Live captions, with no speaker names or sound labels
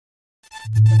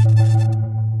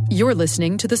You're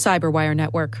listening to the Cyberwire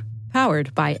Network,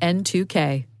 powered by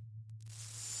N2K.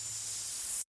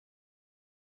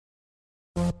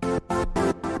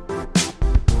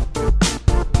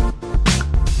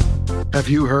 Have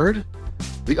you heard?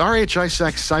 The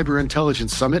RH-ISAC Cyber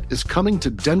Intelligence Summit is coming to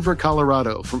Denver,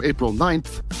 Colorado from April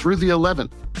 9th through the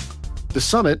 11th. The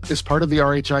summit is part of the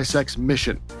RH-ISAC's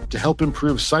mission to help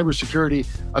improve cybersecurity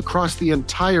across the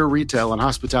entire retail and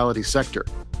hospitality sector.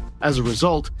 As a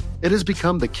result, it has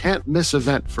become the can't-miss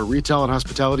event for retail and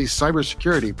hospitality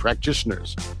cybersecurity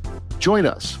practitioners. Join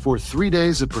us for 3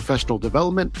 days of professional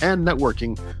development and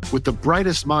networking with the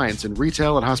brightest minds in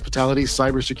retail and hospitality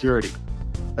cybersecurity.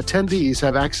 Attendees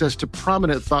have access to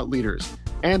prominent thought leaders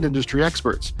and industry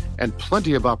experts, and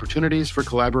plenty of opportunities for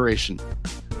collaboration.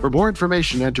 For more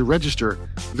information and to register,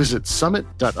 visit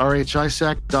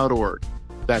summit.rhisac.org.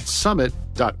 That's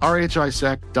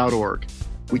summit.rhisac.org.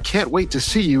 We can't wait to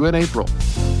see you in April.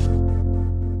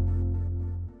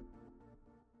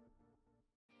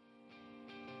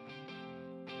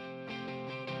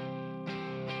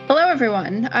 Hello,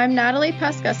 everyone. I'm Natalie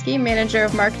Paskuski, Manager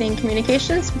of Marketing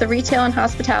Communications for the Retail and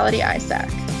Hospitality ISAC.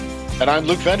 And I'm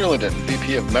Luke Vanderlinden,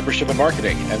 VP of Membership and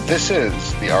Marketing, and this is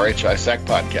the RH-ISAC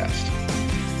Podcast.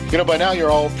 You know, by now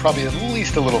you're all probably at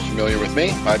least a little familiar with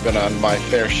me. I've been on my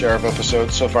fair share of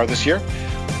episodes so far this year.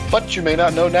 But you may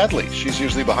not know Natalie. She's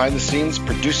usually behind the scenes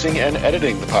producing and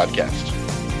editing the podcast.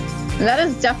 And that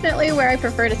is definitely where I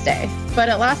prefer to stay. But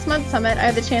at last month's summit, I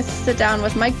had the chance to sit down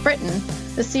with Mike Britton,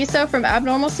 the CISO from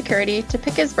Abnormal Security, to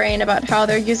pick his brain about how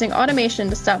they're using automation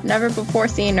to stop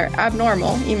never-before-seen or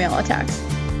abnormal email attacks.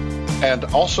 And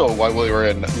also, while we were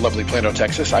in lovely Plano,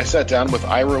 Texas, I sat down with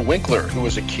Ira Winkler, who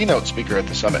was a keynote speaker at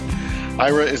the summit.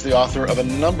 Ira is the author of a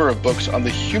number of books on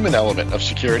the human element of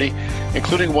security,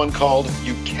 including one called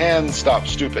You Can Stop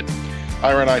Stupid.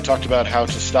 Ira and I talked about how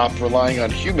to stop relying on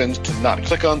humans to not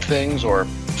click on things or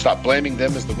stop blaming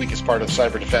them as the weakest part of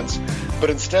cyber defense,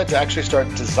 but instead to actually start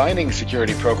designing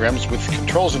security programs with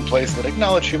controls in place that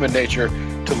acknowledge human nature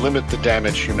to limit the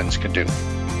damage humans can do.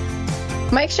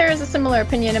 Mike shares a similar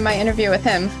opinion in my interview with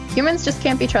him. Humans just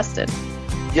can't be trusted.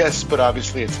 Yes, but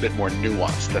obviously it's a bit more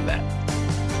nuanced than that.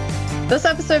 This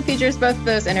episode features both of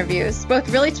those interviews, both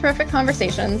really terrific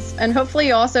conversations, and hopefully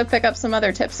you'll also pick up some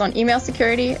other tips on email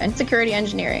security and security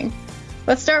engineering.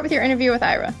 Let's start with your interview with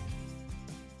Ira.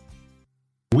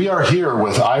 We are here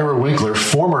with Ira Winkler,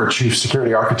 former Chief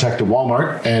Security Architect at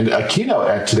Walmart, and a keynote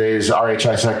at today's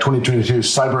RH-ISAC 2022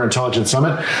 Cyber Intelligence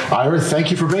Summit. Ira,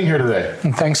 thank you for being here today.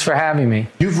 Thanks for having me.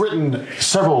 You've written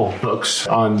several books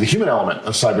on the human element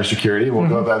of cybersecurity. We'll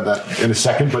go about that in a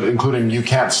second, but including You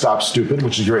Can't Stop Stupid,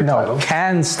 which is a great title.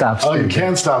 Can Stop Stupid. Oh, You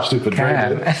Can Stop Stupid.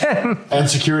 Can. Very good. And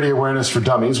Security Awareness for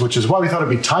Dummies, which is why we thought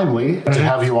it'd be timely to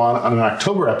have you on an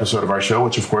October episode of our show,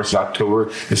 which of course October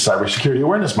is Cybersecurity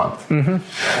Awareness Month.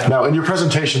 Now, in your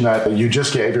presentation that you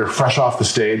just gave, you're fresh off the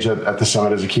stage at the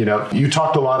summit as a keynote, you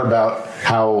talked a lot about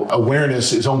how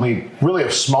awareness is only really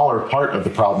a smaller part of the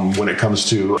problem when it comes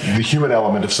to the human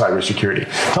element of cybersecurity.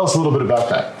 Tell us a little bit about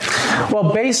that.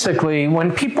 Well, basically,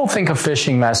 when people think of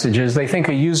phishing messages, they think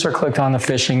a user clicked on the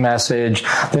phishing message.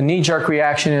 The knee-jerk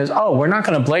reaction is, oh, we're not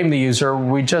going to blame the user.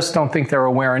 We just don't think they're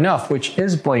aware enough, which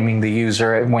is blaming the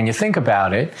user when you think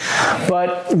about it.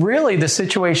 But really, the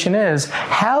situation is,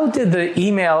 how did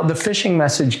the phishing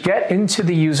message get into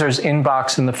the user's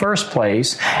inbox in the first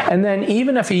place? And then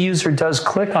even if a user does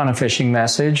click on a phishing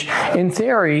message, in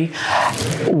theory,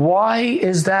 why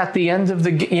is that the end of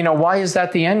why is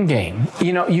that the end game?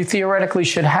 You theoretically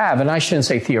should have, and I shouldn't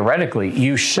say theoretically,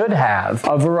 you should have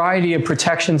a variety of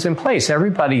protections in place.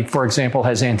 Everybody, for example,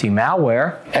 has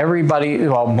anti-malware.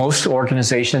 Most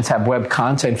organizations have web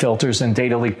content filters and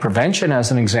data leak prevention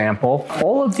as an example.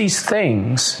 All of these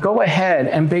things go ahead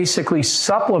and basically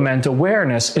supplement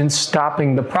awareness in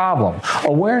stopping the problem.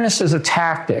 Awareness is a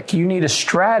tactic. You need a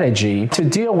strategy to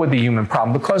deal with the human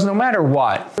problem, because no matter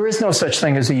what, there is no such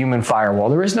thing as a human firewall.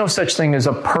 There is no such thing as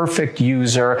a perfect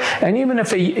user. And even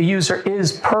if a user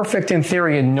is perfect in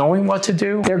theory in knowing what to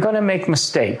do, they're going to make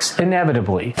mistakes,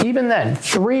 inevitably. Even then,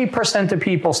 3% of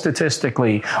people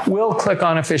statistically will click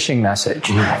on a phishing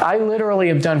message. I literally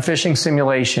have done phishing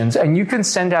simulations, and you can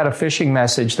send out a phishing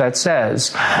message that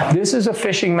says, this is a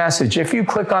phishing message. If if you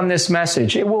click on this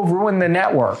message, it will ruin the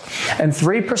network. And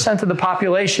 3% of the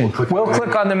population will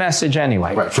click on the message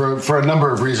anyway. Right, for a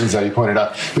number of reasons that you pointed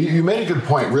out. But you made a good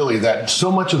point, really, that so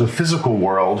much of the physical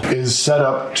world is set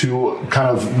up to kind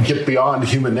of get beyond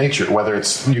human nature, whether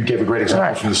it's, you gave a great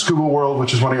example from the scuba world,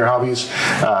 which is one of your hobbies.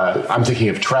 I'm thinking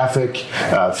of traffic,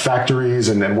 factories,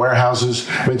 and then warehouses.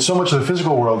 I mean, so much of the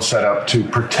physical world set up to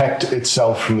protect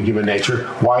itself from the human nature.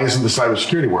 Why isn't the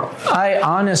cybersecurity world? I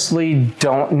honestly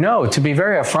don't know. To be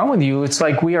very upfront with you, it's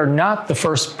like we are not the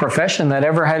first profession that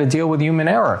ever had to deal with human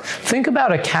error. Think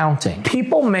about accounting.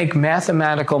 People make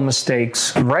mathematical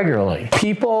mistakes regularly.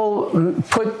 People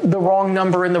put the wrong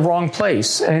number in the wrong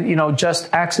place, and just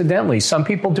accidentally. Some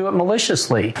people do it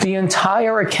maliciously. The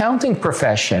entire accounting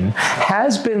profession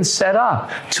has been set up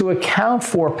to account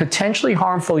for potentially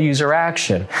harmful user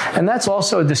action. And that's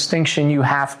also a distinction you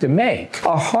have to make.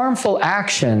 A harmful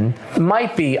action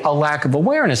might be a lack of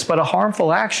awareness, but a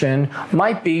harmful action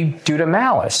might be due to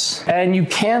malice. And you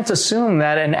can't assume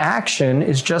that an action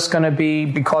is just going to be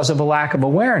because of a lack of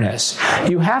awareness.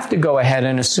 You have to go ahead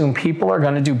and assume people are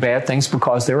going to do bad things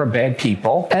because they're bad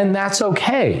people, and that's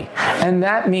okay. And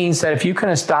that means that if you can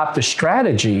adopt a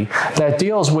strategy that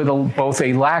deals with both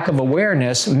a lack of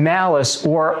awareness, malice,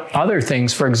 or other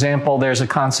things. For example, there's a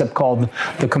concept called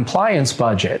the compliance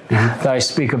budget that I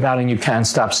speak about in You Can't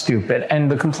Stop Stupid. And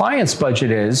the compliance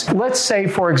budget is, let's say,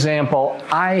 for example,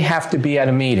 I have to be at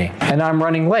a meeting and I'm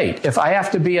running late. If I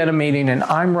have to be at a meeting and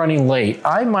I'm running late,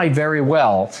 I might very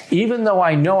well, even though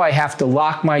I know I have to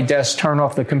lock my desk, turn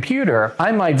off the computer,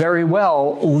 I might very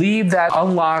well leave that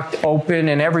unlocked, open,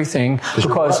 and everything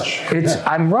because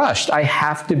I'm rushed. I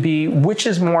have to be, which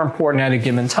is more important at a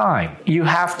given time. You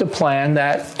have to plan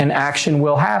that an action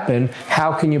will happen.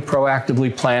 How can you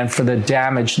proactively plan for the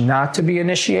damage not to be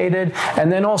initiated?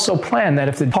 And then also plan that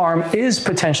if the harm is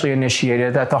potentially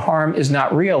initiated, that the harm is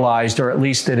not realized, or at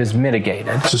least it is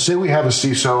mitigated. So say we have a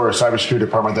CISO or a cybersecurity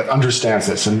department that understands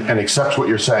this and accepts what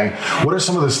you're saying. What are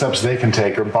some of the steps they can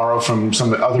take, or borrow from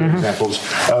some other examples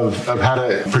of how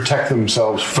to protect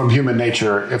themselves from human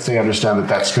nature if they understand that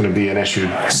that's going to be an issue?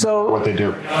 So what they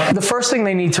do. The first thing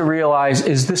they need to realize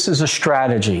is this is a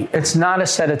strategy. It's not a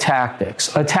set of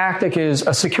tactics. A tactic is,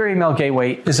 a security email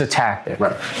gateway is a tactic.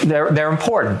 Right. They're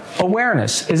important.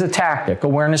 Awareness is a tactic.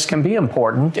 Awareness can be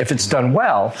important if it's done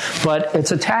well, but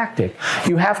it's a tactic.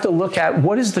 You have to look at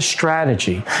what is the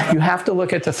strategy. You have to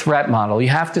look at the threat model. You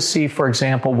have to see, for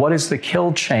example, what is the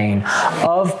kill chain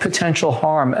of potential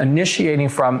harm initiating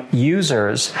from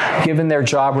users given their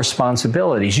job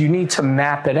responsibilities. You need to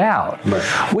map it out. Right.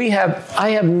 I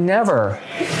have never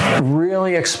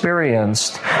really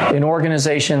experienced in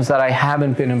organizations that I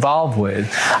haven't been involved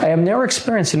with, I have never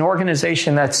experienced an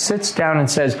organization that sits down and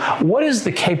says, what is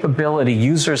the capability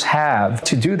users have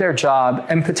to do their job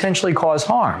and potentially cause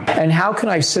harm? And how can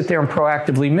I sit there and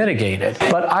proactively mitigate it?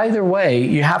 But either way,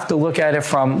 you have to look at it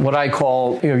from what I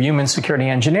call human security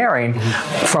engineering,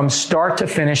 from start to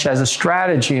finish as a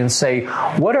strategy, and say,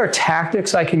 what are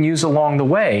tactics I can use along the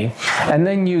way? And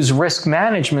then use risk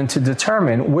management to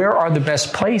determine where are the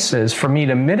best places for me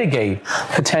to mitigate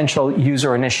potential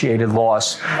user-initiated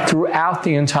loss throughout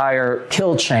the entire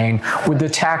kill chain with the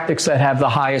tactics that have the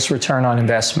highest return on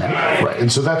investment. Right,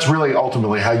 and so that's really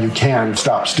ultimately how you can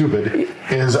stop stupid,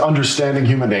 is understanding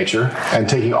human nature and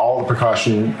taking all the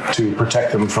precaution to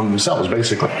protect them from themselves,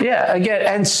 basically. Yeah, again,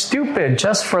 and stupid,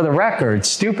 just for the record,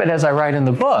 stupid, as I write in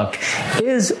the book,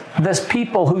 is the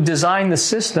people who design the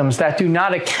systems that do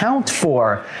not account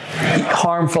for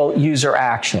harmful user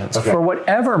actions for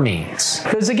whatever means.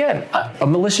 Because again, a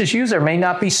malicious user may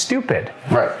not be stupid,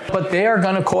 right? But they are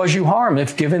going to cause you harm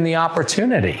if given the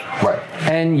opportunity, right?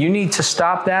 And you need to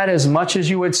stop that as much as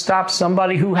you would stop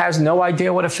somebody who has no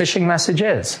idea what a phishing message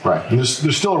is. Right. And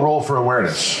there's still a role for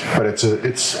awareness, but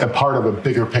it's a part of a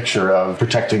bigger picture of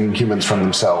protecting humans from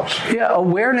themselves. Yeah,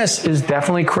 awareness is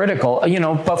definitely critical.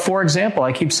 But for example,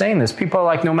 I keep saying this, people are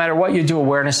like, no matter what you do,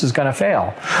 awareness is going to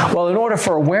fail. Well, in order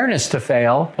for awareness to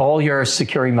fail, all your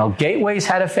secure email gateways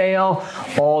had to fail,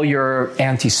 all your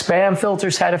anti-spam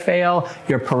filters had to fail,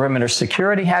 your perimeter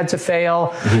security had to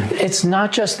fail. It's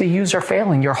not just the user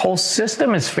failing, your whole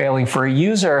system is failing for a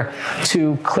user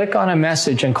to click on a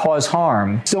message and cause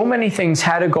harm. So many things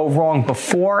had to go wrong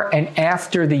before and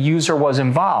after the user was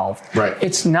involved. Right.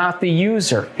 It's not the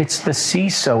user, it's the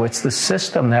CISO, it's the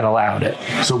system that allowed it.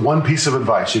 So one piece of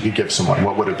advice you could give someone,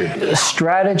 what would it be?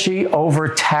 Strategy over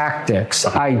tactics.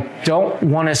 I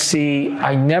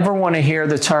never want to hear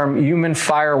the term human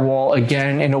firewall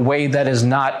again in a way that is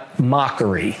not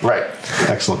mockery. Right.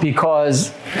 Excellent.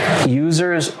 Because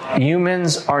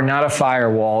humans are not a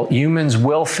firewall. Humans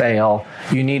will fail.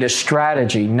 You need a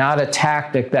strategy, not a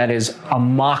tactic that is a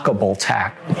mockable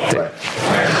tactic. Right.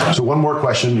 So one more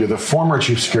question. You're the former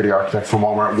chief security architect for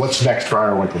Walmart. What's next for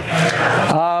Ira Winkler?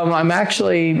 I'm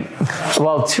actually,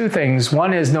 two things.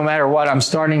 One is, no matter what, I'm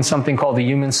starting something called the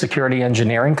Human Security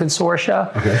Engineering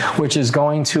Consortia, which is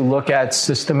going to look at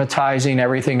systematizing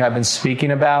everything I've been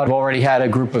speaking about. I've already had a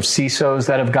group of CISOs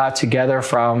that have got together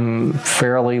from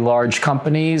fairly large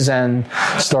companies and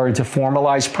started to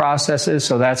formalize processes.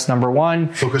 So that's number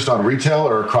one. Focused on retail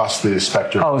or across the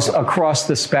spectrum? Oh, across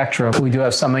the spectrum. We do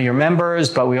have some of your members,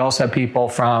 but we also have people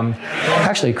from,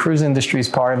 actually, cruise industry is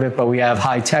part of it, but we have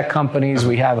high-tech companies.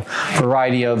 We have a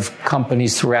variety of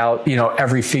companies throughout,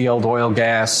 every field, oil,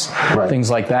 gas, things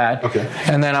like that. Okay.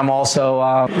 And then I'm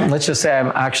also, let's just say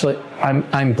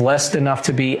I'm blessed enough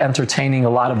to be entertaining a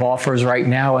lot of offers right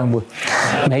now, and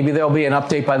maybe there'll be an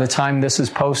update by the time this is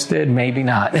posted, maybe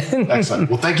not. Excellent.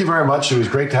 Well, thank you very much. It was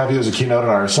great to have you as a keynote at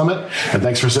our summit, and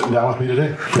thanks for sitting down with me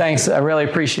today. Thanks. I really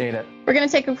appreciate it. We're going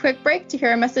to take a quick break to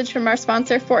hear a message from our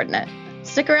sponsor, Fortinet.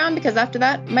 Stick around, because after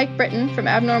that, Mike Britton from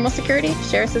Abnormal Security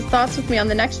shares his thoughts with me on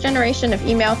the next generation of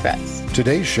email threats.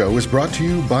 Today's show is brought to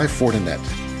you by Fortinet.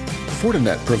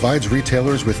 Fortinet provides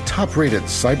retailers with top-rated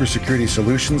cybersecurity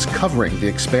solutions covering the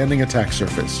expanding attack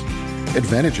surface.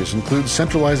 Advantages include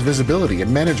centralized visibility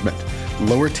and management,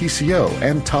 lower TCO,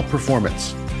 and top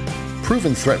performance.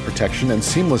 Proven threat protection and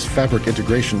seamless fabric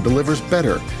integration delivers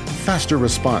better, faster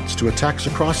response to attacks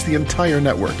across the entire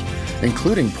network,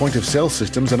 including point-of-sale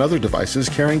systems and other devices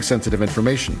carrying sensitive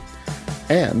information.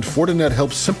 And Fortinet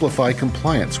helps simplify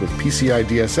compliance with PCI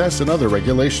DSS and other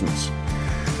regulations.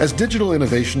 As digital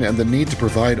innovation and the need to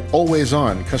provide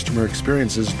always-on customer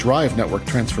experiences drive network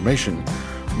transformation,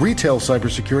 retail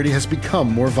cybersecurity has become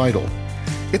more vital.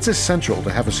 It's essential to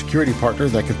have a security partner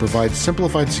that can provide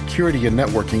simplified security and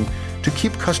networking to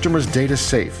keep customers' data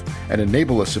safe and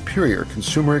enable a superior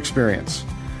consumer experience.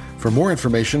 For more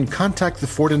information, contact the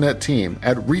Fortinet team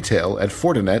at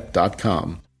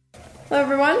retail@fortinet.com. Hello,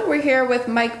 everyone. We're here with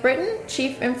Mike Britton,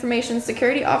 Chief Information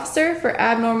Security Officer for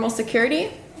Abnormal Security.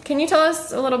 Can you tell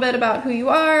us a little bit about who you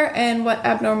are and what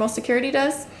Abnormal Security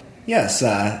does? Yes,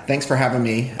 thanks for having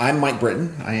me. I'm Mike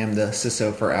Britton. I am the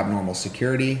CISO for Abnormal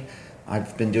Security.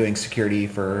 I've been doing security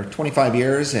for 25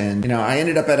 years, and I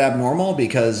ended up at Abnormal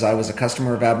because I was a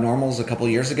customer of Abnormal's a couple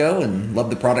years ago and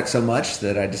loved the product so much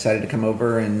that I decided to come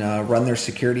over and run their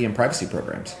security and privacy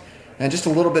programs. And just a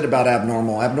little bit about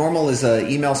Abnormal. Abnormal is an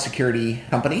email security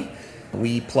company.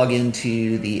 We plug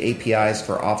into the APIs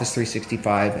for Office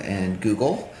 365 and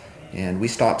Google, and we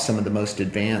stop some of the most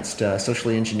advanced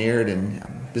socially engineered and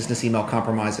business email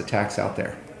compromise attacks out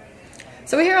there.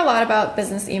 So we hear a lot about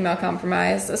business email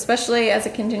compromise, especially as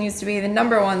it continues to be the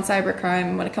number one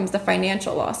cybercrime when it comes to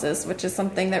financial losses, which is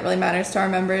something that really matters to our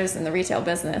members in the retail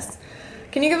business.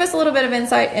 Can you give us a little bit of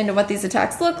insight into what these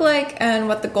attacks look like and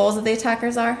what the goals of the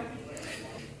attackers are?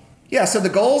 Yeah, so the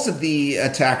goals of the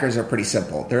attackers are pretty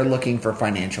simple. They're looking for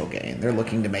financial gain. They're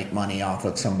looking to make money off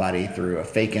of somebody through a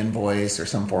fake invoice or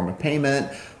some form of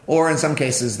payment, or in some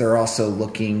cases, they're also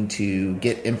looking to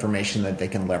get information that they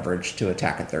can leverage to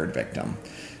attack a third victim.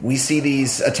 We see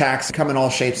these attacks come in all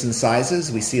shapes and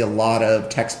sizes. We see a lot of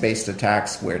text-based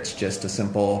attacks where it's just a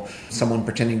simple someone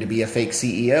pretending to be a fake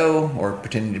CEO or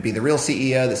pretending to be the real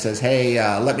CEO that says, hey,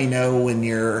 let me know when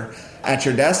you're at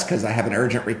your desk because I have an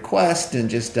urgent request, and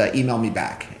just email me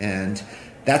back. And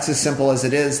that's as simple as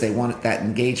it is. They want that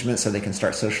engagement so they can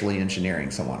start socially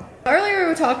engineering someone. Earlier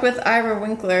we talked with Ira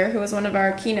Winkler, who was one of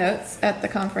our keynotes at the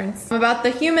conference, about the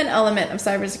human element of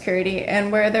cybersecurity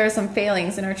and where there are some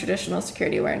failings in our traditional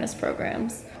security awareness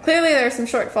programs. Clearly there are some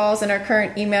shortfalls in our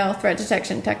current email threat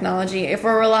detection technology if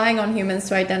we're relying on humans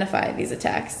to identify these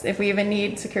attacks, if we even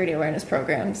need security awareness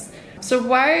programs. So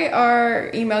why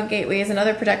are email gateways and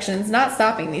other protections not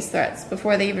stopping these threats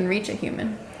before they even reach a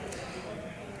human?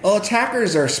 Well,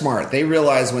 attackers are smart. They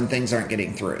realize when things aren't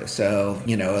getting through. So,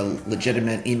 a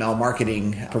legitimate email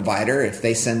marketing provider, if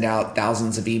they send out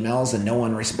thousands of emails and no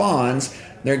one responds,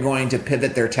 they're going to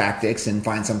pivot their tactics and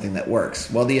find something that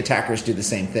works. Well, the attackers do the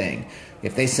same thing.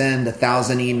 If they send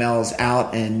 1,000 emails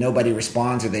out and nobody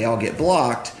responds or they all get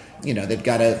blocked, they've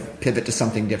got to pivot to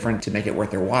something different to make it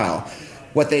worth their while.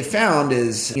 What they found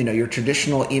is, your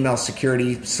traditional email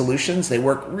security solutions, they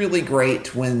work really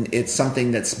great when it's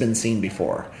something that's been seen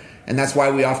before. And that's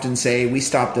why we often say we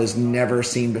stop those never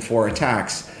seen before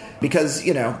attacks because,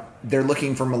 they're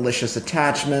looking for malicious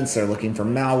attachments, they're looking for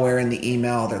malware in the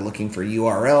email, they're looking for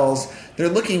URLs, they're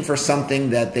looking for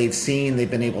something that they've seen,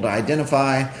 they've been able to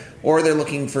identify, or they're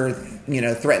looking for,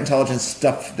 threat intelligence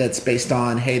stuff that's based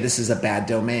on, hey, this is a bad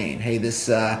domain, hey, this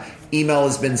email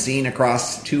has been seen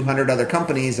across 200 other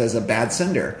companies as a bad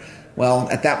sender. Well,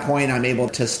 at that point, I'm able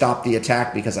to stop the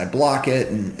attack because I block it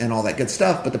and all that good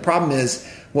stuff. But the problem is,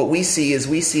 what we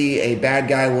see a bad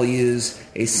guy will use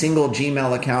a single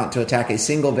Gmail account to attack a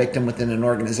single victim within an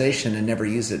organization and never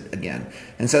use it again.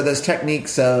 And so those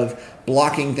techniques of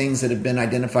blocking things that have been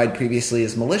identified previously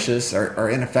as malicious are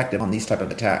ineffective on these type of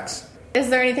attacks. Is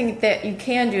there anything that you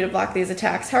can do to block these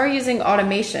attacks? How are you using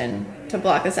automation to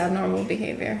block this abnormal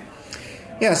behavior?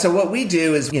 Yeah, so what we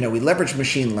do is, we leverage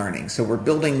machine learning. So we're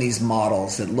building these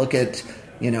models that look at,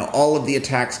 all of the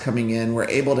attacks coming in. We're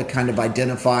able to kind of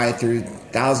identify through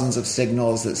thousands of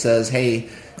signals that says, hey,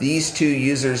 these two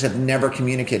users have never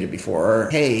communicated before. Or,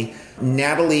 hey,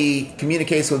 Natalie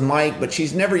communicates with Mike, but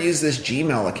she's never used this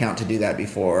Gmail account to do that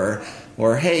before.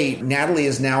 Or, hey, Natalie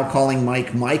is now calling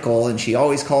Mike Michael, and she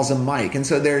always calls him Mike. And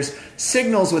so there's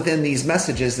signals within these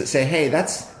messages that say, hey,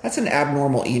 that's an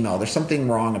abnormal email. There's something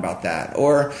wrong about that.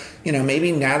 Or,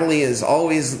 maybe Natalie is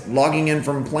always logging in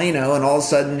from Plano, and all of a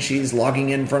sudden she's logging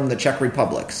in from the Czech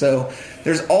Republic. So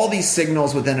there's all these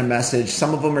signals within a message.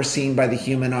 Some of them are seen by the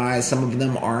human eye. Some of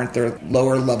them aren't. They're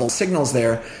lower level signals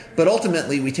there. But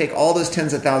ultimately, we take all those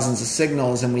tens of thousands of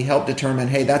signals, and we help determine,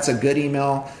 hey, that's a good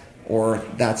email, or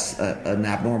that's an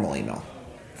abnormal email.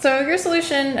 So your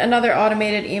solution and other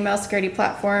automated email security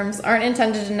platforms aren't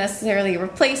intended to necessarily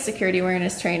replace security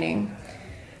awareness training.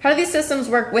 How do these systems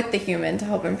work with the human to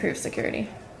help improve security?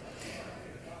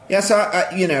 Yeah,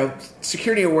 so,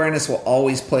 security awareness will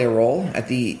always play a role. At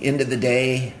the end of the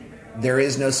day, there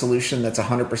is no solution that's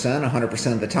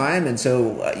 100% of the time. And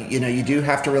so, you do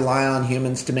have to rely on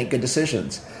humans to make good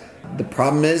decisions. The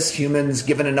problem is humans,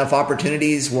 given enough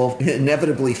opportunities, will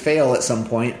inevitably fail at some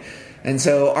point. And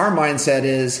so our mindset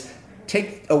is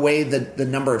take away the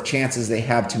number of chances they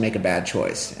have to make a bad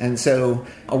choice. And so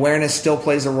awareness still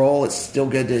plays a role. It's still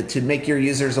good to make your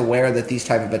users aware that these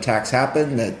type of attacks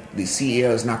happen, that the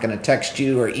CEO is not going to text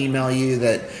you or email you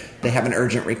that they have an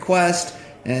urgent request.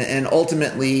 And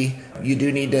ultimately, you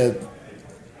do need to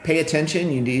pay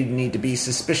attention. You need to be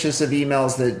suspicious of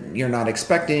emails that you're not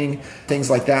expecting, things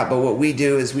like that. But what we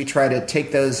do is we try to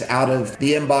take those out of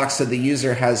the inbox so the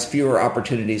user has fewer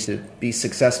opportunities to be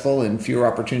successful and fewer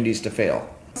opportunities to fail.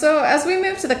 So as we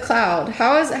move to the cloud,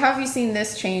 how have you seen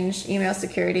this change email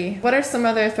security? What are some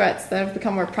other threats that have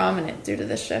become more prominent due to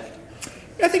this shift?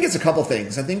 I think it's a couple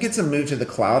things. I think it's a move to the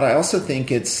cloud. I also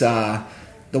think it's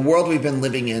the world we've been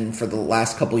living in for the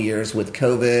last couple of years with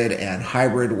COVID and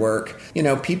hybrid work.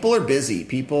 People are busy.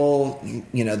 People,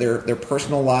 their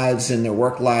personal lives and their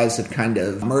work lives have kind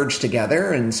of merged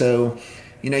together. And so,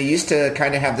 you used to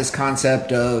kind of have this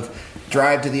concept of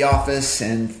drive to the office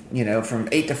and, from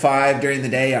 8 to 5 during the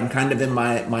day, I'm kind of in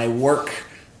my work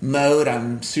mode.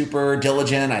 I'm super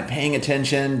diligent. I'm paying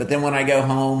attention. But then when I go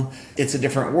home, it's a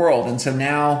different world. And so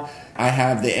now I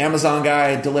have the Amazon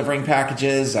guy delivering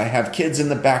packages. I have kids in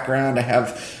the background. I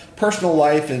have personal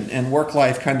life and work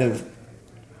life kind of,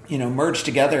 merged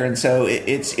together. And so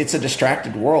it's a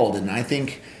distracted world. And I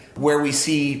think where we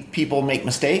see people make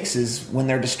mistakes is when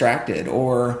they're distracted,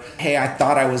 or, hey, I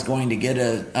thought I was going to get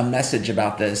a message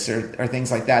about this, or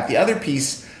things like that. The other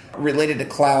piece related to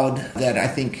cloud that I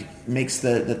think makes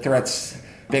the threats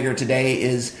bigger today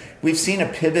is we've seen a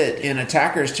pivot in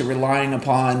attackers to relying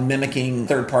upon mimicking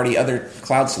third-party other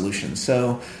cloud solutions.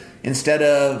 So instead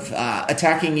of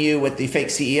attacking you with the fake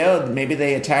CEO, maybe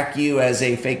they attack you as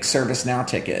a fake ServiceNow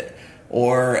ticket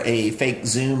or a fake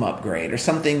Zoom upgrade or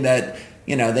something that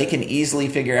they can easily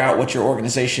figure out what your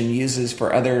organization uses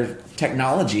for other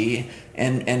technology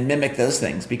and mimic those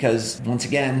things. Because once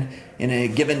again, in a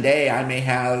given day, I may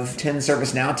have 10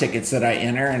 ServiceNow tickets that I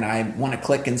enter, and I want to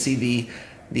click and see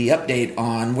the update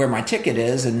on where my ticket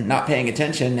is and not paying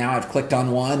attention. Now I've clicked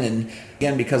on one, and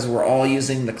again, because we're all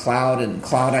using the cloud and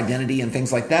cloud identity and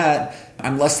things like that,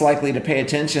 I'm less likely to pay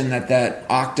attention that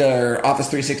Okta or Office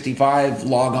 365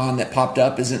 logon that popped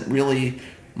up isn't really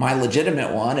my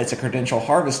legitimate one. It's a credential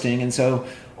harvesting. And so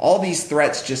all these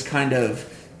threats just kind of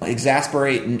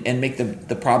exasperate and make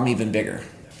the problem even bigger.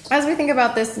 As we think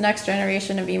about this next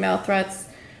generation of email threats,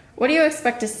 what do you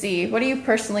expect to see? What are you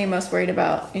personally most worried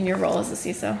about in your role as a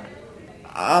CISO?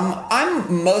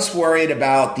 I'm most worried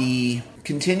about the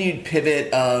continued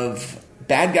pivot of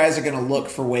bad guys are going to look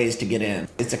for ways to get in.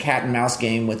 It's a cat and mouse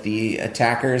game with the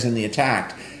attackers and the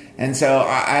attacked. And so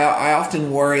I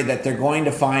often worry that they're going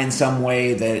to find some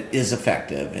way that is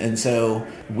effective. And so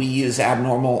we use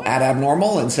abnormal.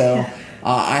 And so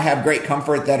I have great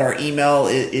comfort that our email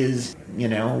is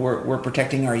we're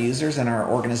protecting our users and our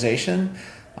organization.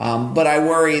 But I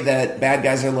worry that bad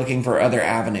guys are looking for other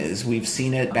avenues. We've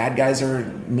seen it. Bad guys are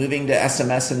moving to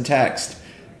SMS and text.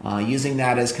 using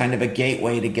that as kind of a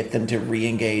gateway to get them to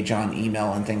re-engage on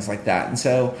email and things like that. And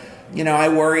so, I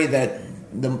worry that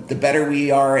the better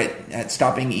we are at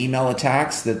stopping email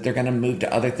attacks, that they're going to move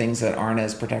to other things that aren't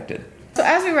as protected. So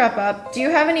as we wrap up, do you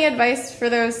have any advice for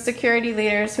those security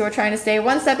leaders who are trying to stay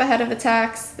one step ahead of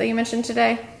attacks that you mentioned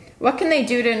today? What can they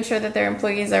do to ensure that their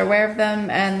employees are aware of them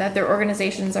and that their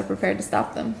organizations are prepared to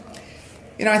stop them?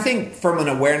 I think from an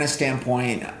awareness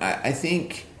standpoint, I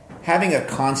think having a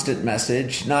constant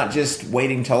message, not just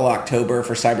waiting till October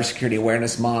for Cybersecurity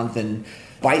Awareness Month, and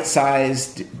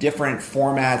bite-sized, different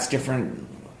formats, different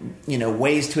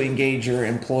ways to engage your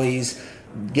employees,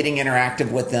 getting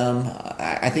interactive with them.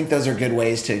 I think those are good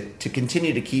ways to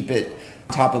continue to keep it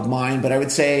top of mind. But I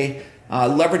would say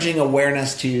leveraging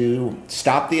awareness to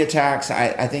stop the attacks,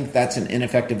 I think that's an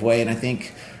ineffective way. And I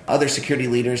think other security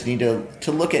leaders need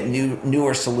to look at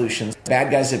newer solutions.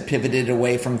 Bad guys have pivoted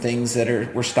away from things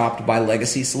that were stopped by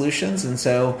legacy solutions. And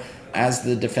so as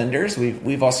the defenders,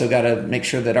 we've also got to make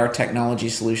sure that our technology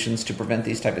solutions to prevent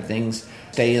these type of things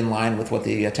stay in line with what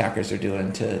the attackers are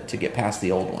doing to get past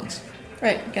the old ones.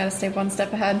 Right, got to stay one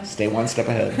step ahead. Stay one step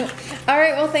ahead. All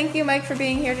right, well, thank you, Mike, for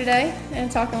being here today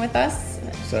and talking with us.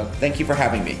 So thank you for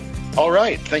having me. All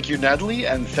right. Thank you, Natalie,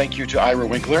 and thank you to Ira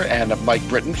Winkler and Mike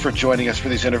Britton for joining us for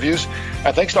these interviews.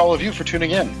 And thanks to all of you for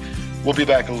tuning in. We'll be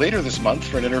back later this month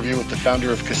for an interview with the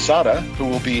founder of Casada, who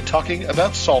will be talking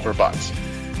about solver bots.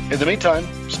 In the meantime,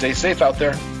 stay safe out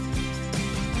there.